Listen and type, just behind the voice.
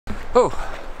Oh,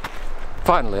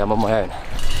 finally I'm on my own.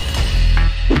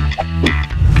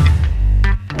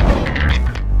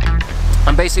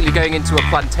 I'm basically going into a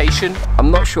plantation.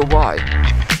 I'm not sure why.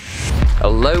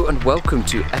 Hello and welcome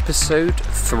to episode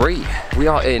 3. We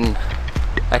are in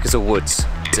Ecclesall Woods.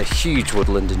 It's a huge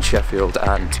woodland in Sheffield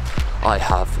and I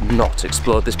have not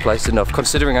explored this place enough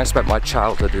considering I spent my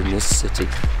childhood in this city.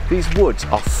 These woods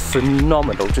are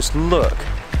phenomenal. Just look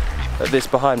at this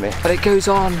behind me. And it goes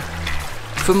on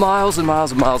for miles and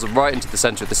miles and miles right into the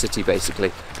centre of the city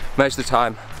basically. Most of the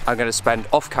time I'm going to spend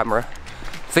off camera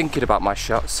thinking about my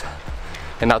shots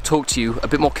and I'll talk to you a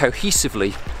bit more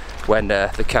cohesively when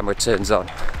the camera turns on.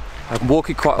 I'm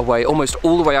walking quite a way, almost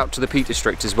all the way out to the Peak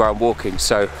District is where I'm walking,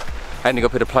 so ending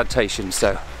up in a plantation,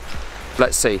 so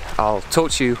let's see. I'll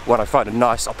talk to you when I find a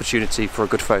nice opportunity for a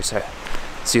good photo.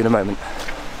 See you in a moment.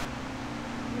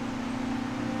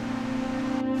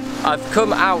 I've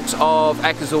come out of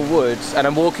Ecclesall Woods and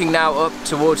I'm walking now up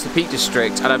towards the Peak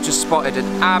District and I've just spotted an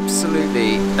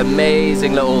absolutely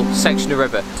amazing little section of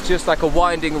river. It's just like a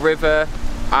winding river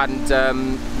and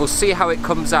we'll see how it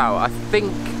comes out. I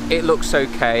think it looks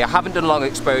okay. I haven't done long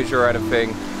exposure or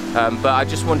anything, but I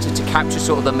just wanted to capture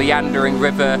sort of the meandering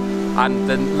river and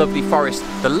the lovely forest.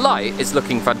 The light is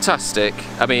looking fantastic.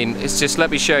 I mean, it's just, let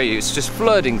me show you, it's just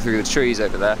flooding through the trees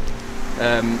over there.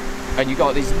 And you've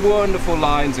got these wonderful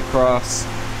lines across.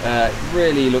 It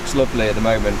really looks lovely at the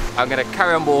moment. I'm going to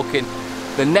carry on walking.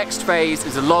 The next phase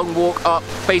is a long walk up,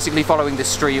 basically following the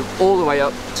stream all the way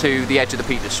up to the edge of the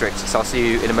Peak District. So I'll see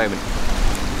you in a moment.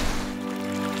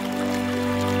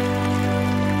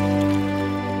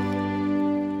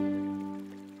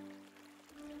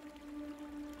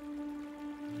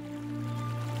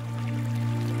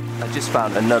 I just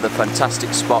found another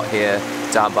fantastic spot here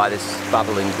down by this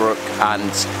babbling brook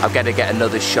and I'm going to get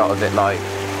another shot of it like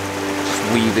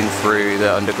just weaving through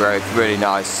the undergrowth. Really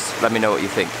nice. Let me know what you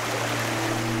think.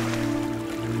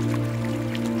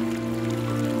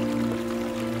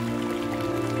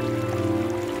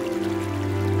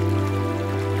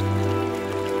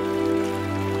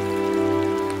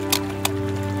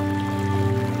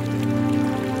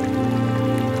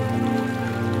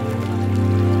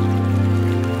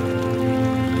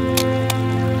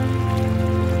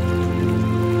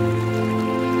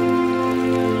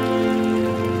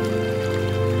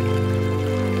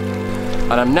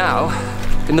 And I'm now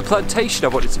in the plantation I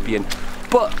wanted to be in,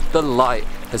 but the light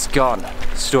has gone.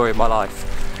 Story of my life.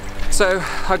 So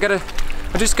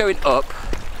I'm just going up.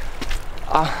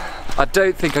 I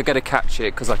don't think I'm gonna catch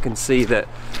it because I can see that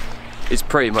it's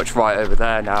pretty much right over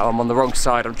there now. I'm on the wrong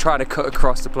side. I'm trying to cut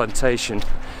across the plantation.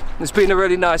 It's been a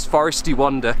really nice foresty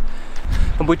wander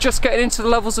and we're just getting into the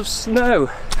levels of snow.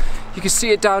 You can see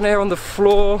it down here on the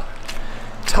floor.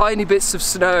 Tiny bits of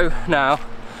snow now,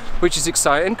 which is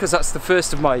exciting because that's the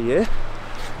first of my year.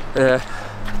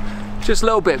 Just a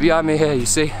little bit behind me here, you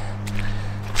see.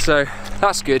 So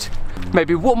that's good.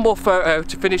 Maybe one more photo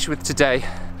to finish with today,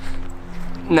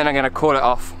 and then I'm gonna call it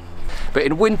off. But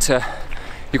in winter,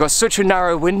 you've got such a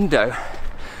narrow window,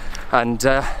 and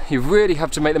you really have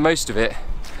to make the most of it.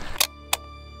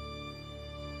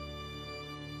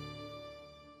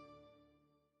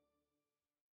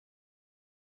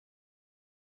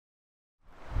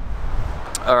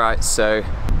 Alright, so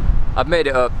I've made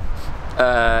it up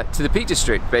to the Peak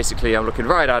District. Basically, I'm looking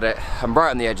right at it. I'm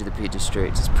right on the edge of the Peak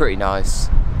District. It's pretty nice.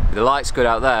 The light's good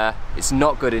out there. It's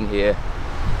not good in here.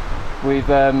 We've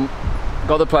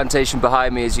got the plantation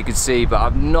behind me, as you can see, but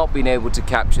I've not been able to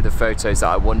capture the photos that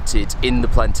I wanted in the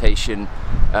plantation.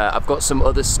 I've got some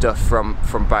other stuff from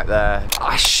back there.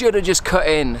 I should have just cut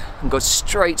in and got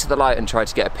straight to the light and tried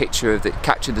to get a picture of it,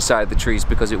 capture the side of the trees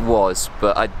because it was,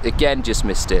 but I again just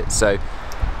missed it. So,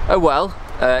 oh well,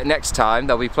 next time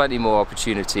there'll be plenty more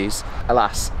opportunities.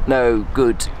 Alas, no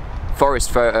good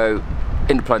forest photo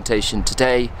in the plantation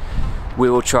today. We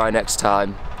will try next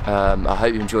time. I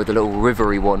hope you enjoyed the little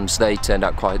rivery ones. They turned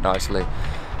out quite nicely.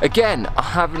 Again, I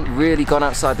haven't really gone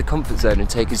outside the comfort zone and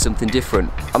taken something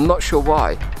different. I'm not sure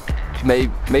why.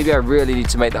 Maybe I really need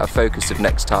to make that a focus of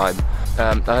next time.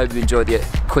 I hope you enjoyed the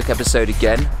quick episode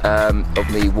again of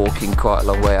me walking quite a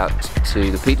long way out to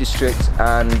the Peak District,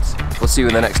 and we'll see you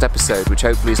in the next episode, which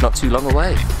hopefully is not too long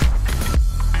away.